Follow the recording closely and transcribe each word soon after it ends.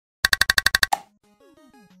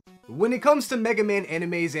When it comes to Mega Man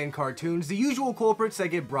animes and cartoons, the usual culprits that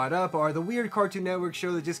get brought up are the weird Cartoon Network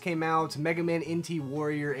show that just came out, Mega Man NT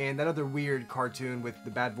Warrior, and that other weird cartoon with the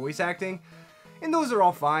bad voice acting. And those are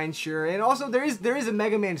all fine, sure. And also there is a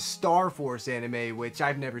Mega Man Star Force anime, which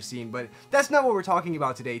I've never seen, but that's not what we're talking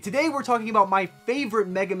about today. Today we're talking about my favorite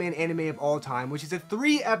Mega Man anime of all time, which is a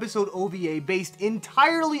 3-episode OVA based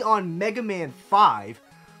entirely on Mega Man 5.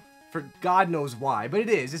 For God knows why, but it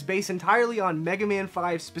is. It's based entirely on Mega Man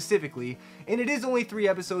 5 specifically, and it is only 3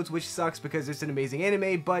 episodes, which sucks because it's an amazing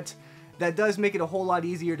anime, but that does make it a whole lot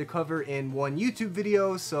easier to cover in one YouTube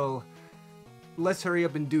video, so let's hurry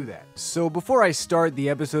up and do that. So before I start the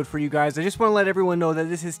episode for you guys, I just want to let everyone know that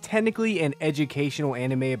this is technically an educational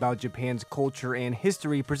anime about Japan's culture and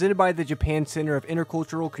history presented by the Japan Center of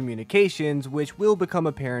Intercultural Communications, which will become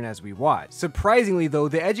apparent as we watch. Surprisingly though,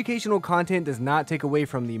 the educational content does not take away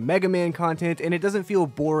from the Mega Man content, and it doesn't feel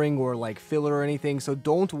boring or like filler or anything, so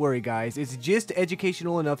don't worry guys, it's just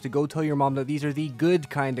educational enough to go tell your mom that these are the good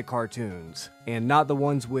kind of cartoons, and not the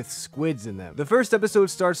ones with squids in them. The first episode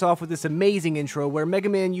starts off with this amazing intro where Mega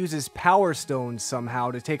Man uses Power Stones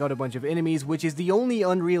somehow to take out a bunch of enemies, which is the only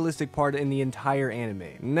unrealistic part in the entire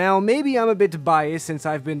anime. Now, maybe I'm a bit biased since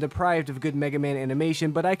I've been deprived of good Mega Man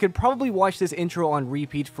animation, but I could probably watch this intro on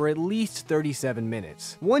repeat for at least 37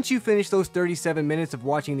 minutes. Once you finish those 37 minutes of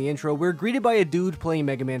watching the intro, we're greeted by a dude playing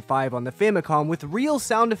Mega Man 5 on the Famicom with real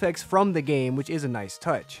sound effects from the game, which is a nice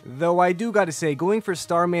touch. Though I do gotta say, going for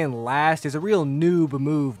Starman last is a real noob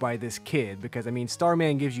move by this kid, because I mean,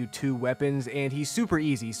 Starman gives you 2 weapons, and he's super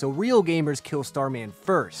easy, so real gamers kill Starman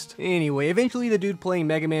first. Anyway, eventually the dude playing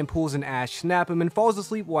Mega Man pulls an Ash Snap-'em and falls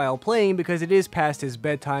asleep while playing because it is past his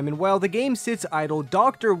bedtime, and while the game sits idle,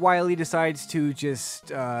 Dr. Wily decides to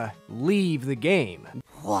just, leave the game.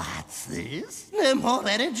 What's this? No more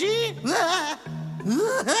energy? Well,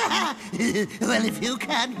 if you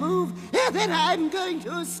can't move, then I'm going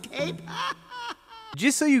to escape.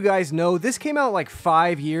 Just so you guys know, this came out like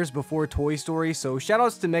 5 years before Toy Story, so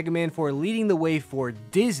shoutouts to Mega Man for leading the way for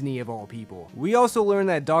Disney of all people. We also learned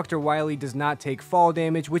that Dr. Wily does not take fall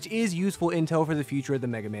damage, which is useful intel for the future of the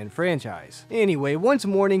Mega Man franchise. Anyway, once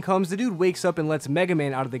morning comes, the dude wakes up and lets Mega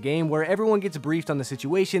Man out of the game, where everyone gets briefed on the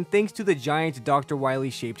situation thanks to the giant Dr. Wily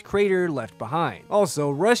shaped crater left behind.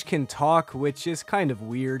 Also, Rush can talk, which is kind of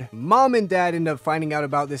weird. Mom and Dad end up finding out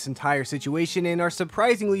about this entire situation and are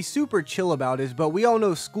surprisingly super chill about it, but we all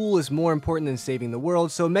know school is more important than saving the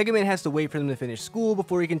world, so Mega Man has to wait for them to finish school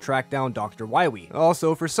before he can track down Dr. Wily.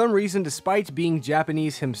 Also, for some reason, despite being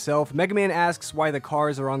Japanese himself, Mega Man asks why the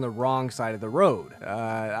cars are on the wrong side of the road.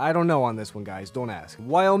 I don't know on this one, guys, don't ask.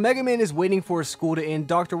 While Mega Man is waiting for school to end,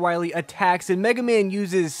 Dr. Wily attacks and Mega Man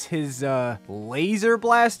uses his, laser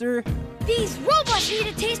blaster? These robots need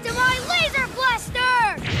a taste of my laser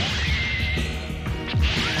blaster!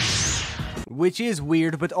 Which is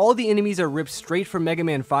weird, but all the enemies are ripped straight from Mega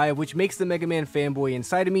Man 5, which makes the Mega Man fanboy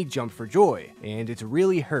inside of me jump for joy, and it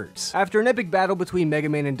really hurts. After an epic battle between Mega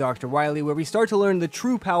Man and Dr. Wily, where we start to learn the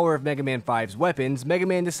true power of Mega Man 5's weapons, Mega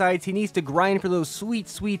Man decides he needs to grind for those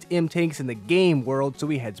sweet M-tanks in the game world, so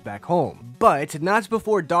he heads back home. But not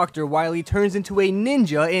before Dr. Wily turns into a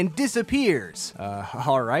ninja and disappears.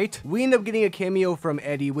 Alright. We end up getting a cameo from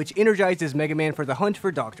Eddie, which energizes Mega Man for the hunt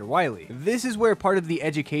for Dr. Wily. This is where part of the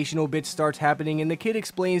educational bit starts happening, and the kid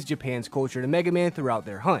explains Japan's culture to Mega Man throughout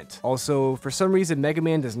their hunt. Also, for some reason, Mega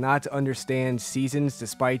Man does not understand seasons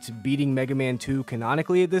despite beating Mega Man 2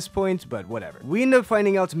 canonically at this point, but whatever. We end up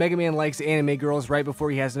finding out Mega Man likes anime girls right before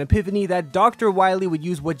he has an epiphany that Dr. Wily would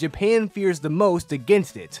use what Japan fears the most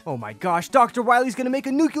against it. Oh my gosh, Dr. Wily's gonna make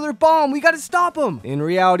a nuclear bomb! We gotta stop him! In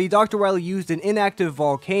reality, Dr. Wily used an inactive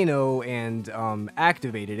volcano and,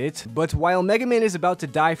 activated it, but while Mega Man is about to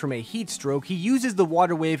die from a heat stroke, he uses the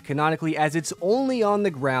water wave canonically as it's only on the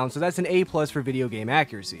ground, so that's an A+ for video game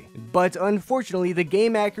accuracy. But unfortunately, the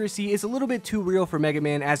game accuracy is a little bit too real for Mega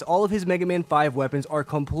Man, as all of his Mega Man 5 weapons are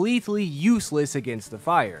completely useless against the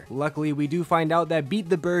fire. Luckily, we do find out that Beat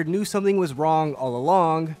the Bird knew something was wrong all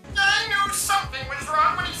along. I knew something was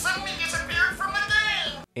wrong when he suddenly disappeared from the game!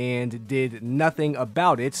 And did nothing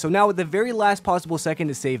about it, so now at the very last possible second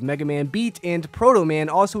to save Mega Man, Beat and Proto Man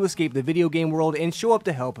also escape the video game world and show up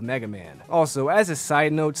to help Mega Man. Also, as a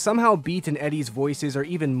side note, somehow Beat and Eddie's voices are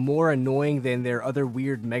even more annoying than their other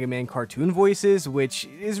weird Mega Man cartoon voices, which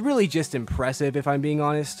is really just impressive if I'm being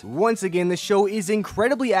honest. Once again, the show is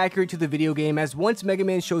incredibly accurate to the video game, as once Mega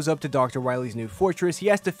Man shows up to Dr. Wily's new fortress, he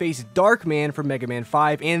has to face Dark Man from Mega Man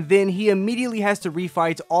 5, and then he immediately has to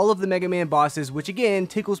refight all of the Mega Man bosses, which again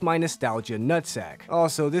tickles tickles my nostalgia nutsack.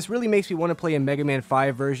 Also, this really makes me want to play a Mega Man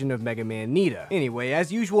 5 version of Mega Man Nita. Anyway, as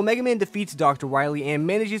usual, Mega Man defeats Dr. Wily and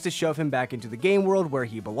manages to shove him back into the game world where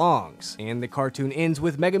he belongs. And the cartoon ends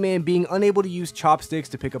with Mega Man being unable to use chopsticks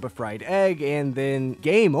to pick up a fried egg, and then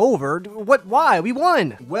game over? What? Why? We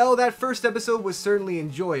won! Well, that first episode was certainly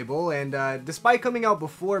enjoyable, and despite coming out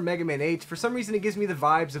before Mega Man 8, for some reason it gives me the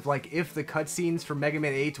vibes of like if the cutscenes for Mega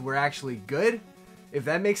Man 8 were actually good, if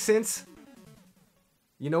that makes sense.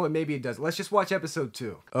 You know what, maybe it does. Let's just watch episode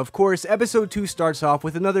 2. Of course, episode 2 starts off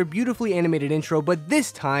with another beautifully animated intro, but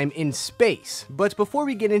this time in space. But before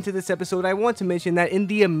we get into this episode, I want to mention that in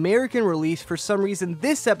the American release, for some reason,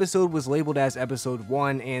 this episode was labeled as episode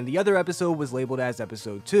 1, and the other episode was labeled as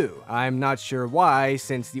episode 2. I'm not sure why,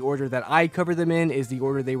 since the order that I cover them in is the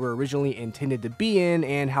order they were originally intended to be in,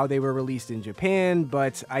 and how they were released in Japan,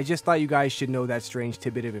 but I just thought you guys should know that strange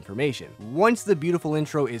tidbit of information. Once the beautiful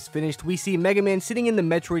intro is finished, we see Mega Man sitting in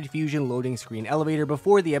the Metroid Fusion loading screen elevator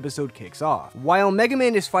before the episode kicks off. While Mega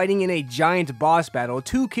Man is fighting in a giant boss battle,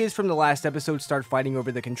 two kids from the last episode start fighting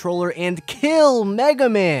over the controller and kill Mega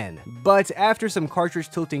Man! But after some cartridge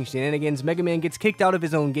tilting shenanigans, Mega Man gets kicked out of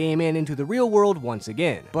his own game and into the real world once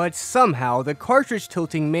again. But somehow, the cartridge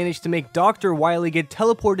tilting managed to make Dr. Wily get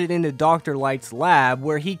teleported into Dr. Light's lab,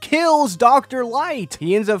 where he kills Dr. Light!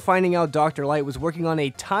 He ends up finding out Dr. Light was working on a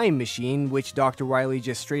time machine, which Dr. Wily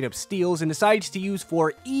just straight up steals and decides to use for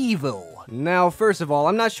evil. Now, first of all,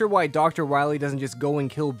 I'm not sure why Dr. Wily doesn't just go and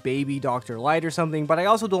kill baby Dr. Light or something, but I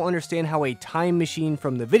also don't understand how a time machine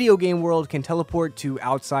from the video game world can teleport to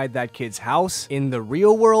outside that kid's house in the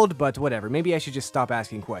real world, but whatever, maybe I should just stop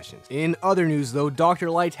asking questions. In other news though, Dr.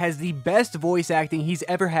 Light has the best voice acting he's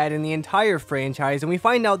ever had in the entire franchise, and we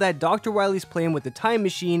find out that Dr. Wily's plan with the time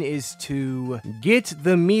machine is to get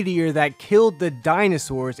the meteor that killed the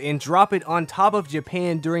dinosaurs and drop it on top of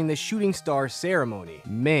Japan during the shooting star ceremony.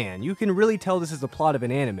 Man, you can really tell this is the plot of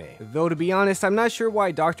an anime. Though to be honest, I'm not sure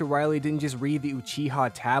why Dr. Wily didn't just read the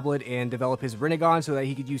Uchiha tablet and develop his Rinnegan so that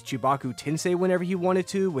he could use Chibaku Tensei whenever he wanted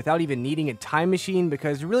to without even needing a time machine,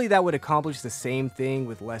 because really that would accomplish the same thing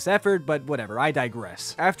with less effort, but whatever, I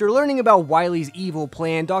digress. After learning about Wily's evil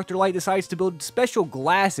plan, Dr. Light decides to build special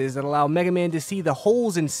glasses that allow Mega Man to see the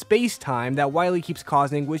holes in space-time that Wily keeps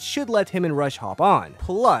causing, which should let him and Rush hop on.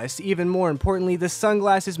 Plus, even more importantly, the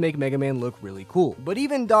sunglasses make Mega Man look really cool. But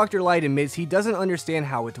even Dr. Light admits he doesn't understand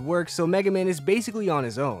how it works, so Mega Man is basically on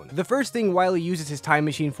his own. The first thing Wily uses his time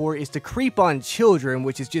machine for is to creep on children,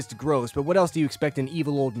 which is just gross, but what else do you expect an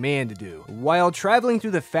evil old man to do? While traveling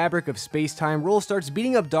through the fabric of space-time, Roll starts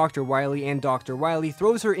beating up Dr. Wily, and Dr. Wily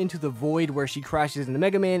throws her into the void where she crashes into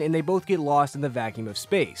Mega Man and they both get lost in the vacuum of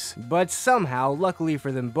space. But somehow, luckily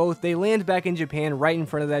for them both, they land back in Japan right in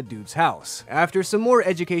front of that dude's house. After some more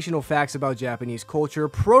educational facts about Japanese culture,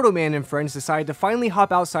 Proto Man and friends decide to finally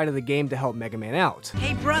hop outside of the game to help Mega Man out.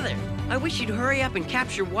 Hey brother, I wish you'd hurry up and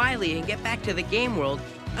capture Wily and get back to the game world,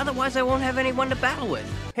 otherwise I won't have anyone to battle with.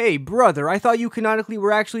 Hey brother, I thought you canonically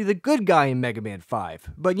were actually the good guy in Mega Man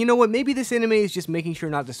 5. But you know what, maybe this anime is just making sure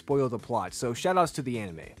not to spoil the plot, so shoutouts to the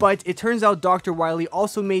anime. But it turns out Dr. Wily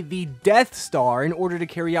also made the Death Star in order to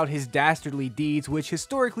carry out his dastardly deeds, which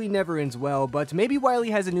historically never ends well, but maybe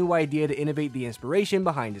Wily has a new idea to innovate the inspiration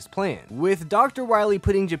behind his plan. With Dr. Wily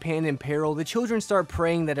putting Japan in peril, the children start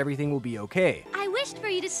praying that everything will be okay. I wished for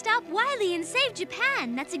you to stop Wily and save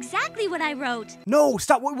Japan. That's exactly what I wrote. No,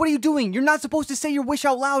 stop, what are you doing? You're not supposed to say your wish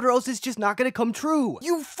out loud or else it's just not gonna come true.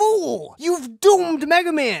 You fool! You've doomed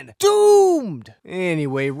Mega Man! Doomed!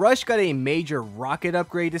 Anyway, Rush got a major rocket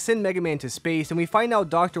upgrade to send Mega Man to space, and we find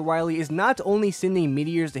out Dr. Wily is not only sending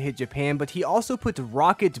meteors to hit Japan, but he also puts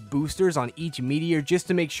rocket boosters on each meteor just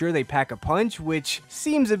to make sure they pack a punch, which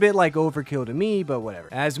seems a bit like overkill to me, but whatever.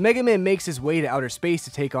 As Mega Man makes his way to outer space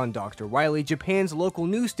to take on Dr. Wily, Japan's local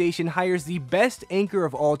news station hires the best anchor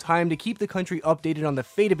of all time to keep the country updated on the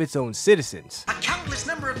fate of its own citizens. A countless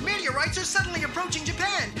number of meteorites are suddenly approaching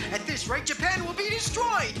Japan. At this rate, Japan will be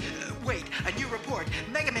destroyed. Wait, a new report.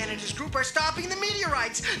 Mega Man and his group are stopping the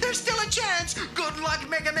meteorites. There's still a chance. Good luck,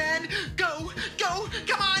 Mega Man. Go, go,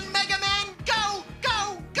 come on, Mega Man. Go,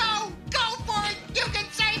 go, go, go for it. You can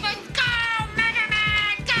save us. Go, Mega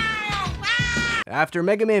Man, go. Ah! After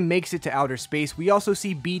Mega Man makes it to outer space, we also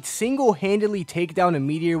see Beat single-handedly take down a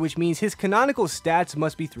meteor, which means his canonical stats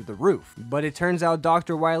must be through the roof. But it turns out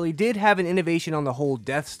Dr. Wily did have an innovation on the whole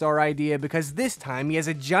Death Star idea, because this time he has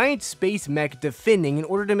a giant space mech defending in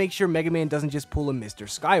order to make sure Mega Man doesn't just pull a Mr.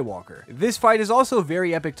 Skywalker. This fight is also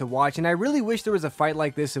very epic to watch, and I really wish there was a fight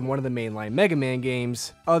like this in one of the mainline Mega Man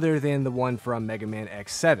games, other than the one from Mega Man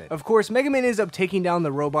X7. Of course, Mega Man ends up taking down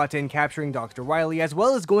the robot and capturing Dr. Wily, as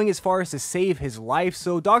well as going as far as to save his life,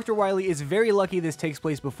 so Dr. Wily is very lucky this takes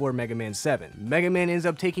place before Mega Man 7. Mega Man ends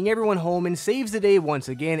up taking everyone home and saves the day once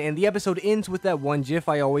again, and the episode ends with that one GIF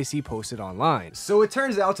I always see posted online. So it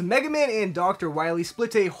turns out Mega Man and Dr. Wily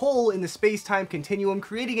split a hole in the space-time continuum,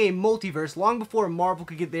 creating a multiverse long before Marvel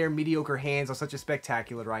could get their mediocre hands on such a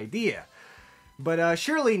spectacular idea. But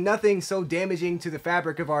surely nothing so damaging to the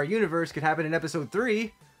fabric of our universe could happen in episode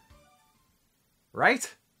 3,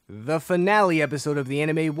 right? The finale episode of the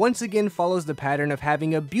anime once again follows the pattern of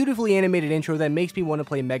having a beautifully animated intro that makes me want to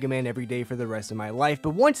play Mega Man every day for the rest of my life, but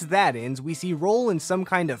once that ends, we see Roll in some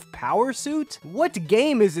kind of power suit? What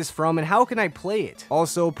game is this from and how can I play it?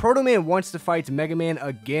 Also, Proto Man wants to fight Mega Man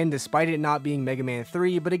again despite it not being Mega Man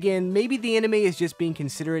 3, but again, maybe the anime is just being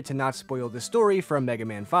considerate to not spoil the story from Mega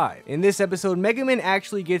Man 5. In this episode, Mega Man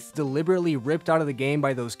actually gets deliberately ripped out of the game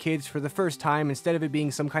by those kids for the first time instead of it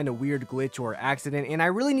being some kind of weird glitch or accident, and I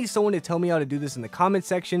really need someone to tell me how to do this in the comment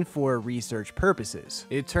section for research purposes.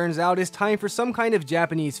 It turns out it's time for some kind of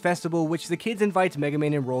Japanese festival which the kids invite Mega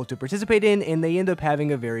Man and Roll to participate in, and they end up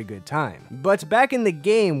having a very good time. But back in the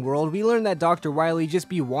game world, we learn that Dr. Wily just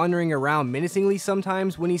be wandering around menacingly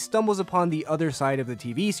sometimes when he stumbles upon the other side of the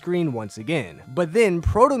TV screen once again. But then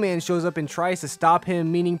Proto Man shows up and tries to stop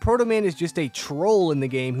him, meaning Proto Man is just a troll in the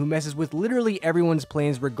game who messes with literally everyone's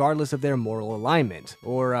plans regardless of their moral alignment.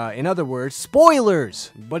 Or in other words, spoilers!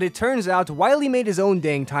 But it turns out Wily made his own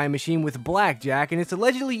dang time machine with blackjack, and it's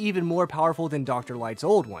allegedly even more powerful than Dr. Light's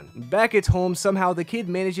old one. Back at home, somehow the kid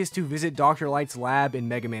manages to visit Dr. Light's lab in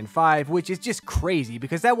Mega Man 5, which is just crazy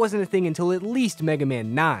because that wasn't a thing until at least Mega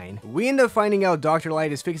Man 9. We end up finding out Dr.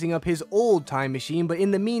 Light is fixing up his old time machine, but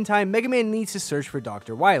in the meantime, Mega Man needs to search for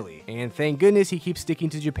Dr. Wily, and thank goodness he keeps sticking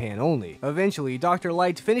to Japan only. Eventually, Dr.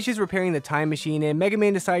 Light finishes repairing the time machine, and Mega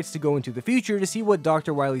Man decides to go into the future to see what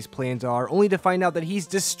Dr. Wily's plans are, only to find out that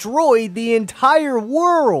he's destroyed the entire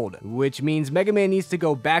world! Which means Mega Man needs to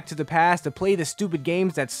go back to the past to play the stupid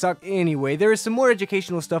games that suck. Anyway, there is some more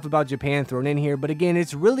educational stuff about Japan thrown in here, but again,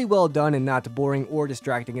 it's really well done and not boring or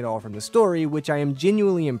distracting at all from the story, which I am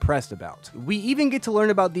genuinely impressed about. We even get to learn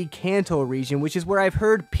about the Kanto region, which is where I've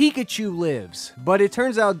heard Pikachu lives. But it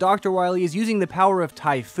turns out Dr. Wily is using the power of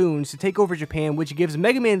typhoons to take over Japan, which gives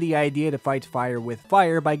Mega Man the idea to fight fire with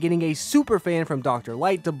fire by getting a super fan from Dr.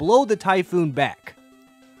 Light to blow the typhoon back.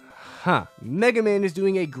 Mega Man is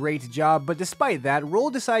doing a great job, but despite that, Roll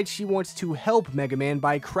decides she wants to help Mega Man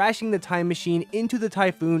by crashing the time machine into the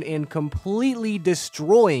typhoon and completely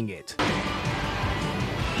destroying it.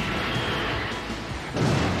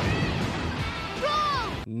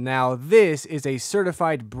 Now this is a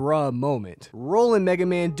certified bruh moment. Roll and Mega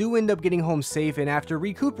Man do end up getting home safe, and after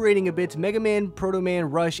recuperating a bit, Mega Man, Proto Man,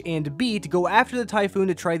 Rush, and Beat go after the typhoon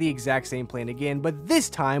to try the exact same plan again, but this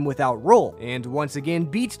time without Roll. And once again,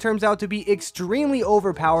 Beat turns out to be extremely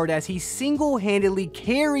overpowered as he single-handedly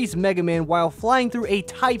carries Mega Man while flying through a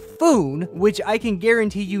typhoon, which I can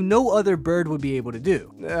guarantee you no other bird would be able to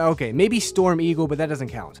do. Okay, maybe Storm Eagle, but that doesn't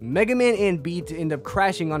count. Mega Man and Beat end up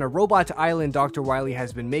crashing on a robot island Dr. Wily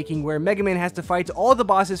has been making, where Mega Man has to fight all the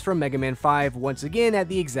bosses from Mega Man 5 once again at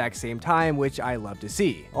the exact same time, which I love to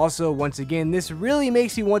see. Also, once again, this really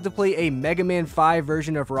makes me want to play a Mega Man 5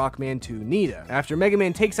 version of Rockman 2 Nita. After Mega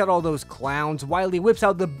Man takes out all those clowns, Wily whips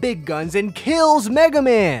out the big guns and kills Mega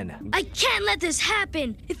Man! I can't let this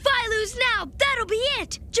happen! If I lose now, that'll be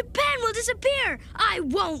it! Japan will disappear! I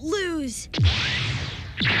won't lose!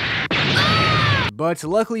 But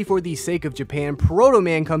luckily for the sake of Japan, Proto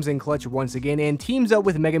Man comes in clutch once again and teams up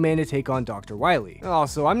with Mega Man to take on Dr. Wily.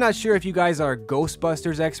 Also, I'm not sure if you guys are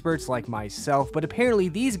Ghostbusters experts like myself, but apparently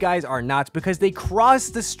these guys are not because they cross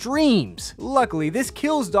the streams. Luckily, this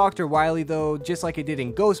kills Dr. Wily though, just like it did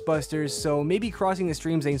in Ghostbusters, so maybe crossing the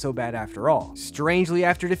streams ain't so bad after all. Strangely,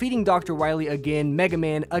 after defeating Dr. Wily again, Mega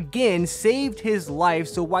Man again saved his life,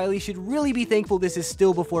 so Wily should really be thankful this is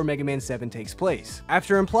still before Mega Man 7 takes place.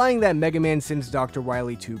 After implying that Mega Man sends Dr.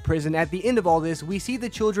 Wily to prison, at the end of all this, we see the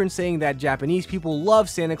children saying that Japanese people love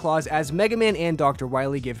Santa Claus as Mega Man and Dr.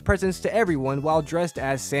 Wily give presents to everyone while dressed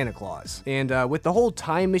as Santa Claus. And with the whole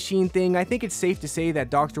time machine thing, I think it's safe to say that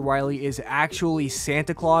Dr. Wily is actually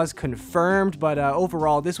Santa Claus confirmed, but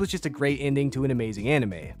overall, this was just a great ending to an amazing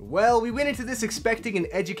anime. Well, we went into this expecting an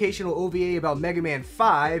educational OVA about Mega Man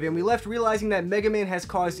 5, and we left realizing that Mega Man has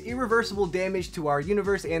caused irreversible damage to our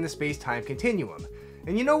universe and the space-time continuum.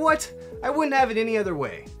 And you know what? I wouldn't have it any other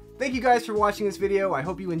way. Thank you guys for watching this video. I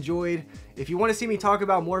hope you enjoyed. If you want to see me talk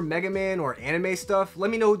about more Mega Man or anime stuff, let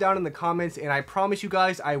me know down in the comments, and I promise you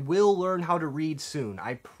guys I will learn how to read soon.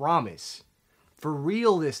 I promise. For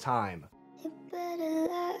real this time. You better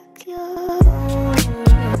lock your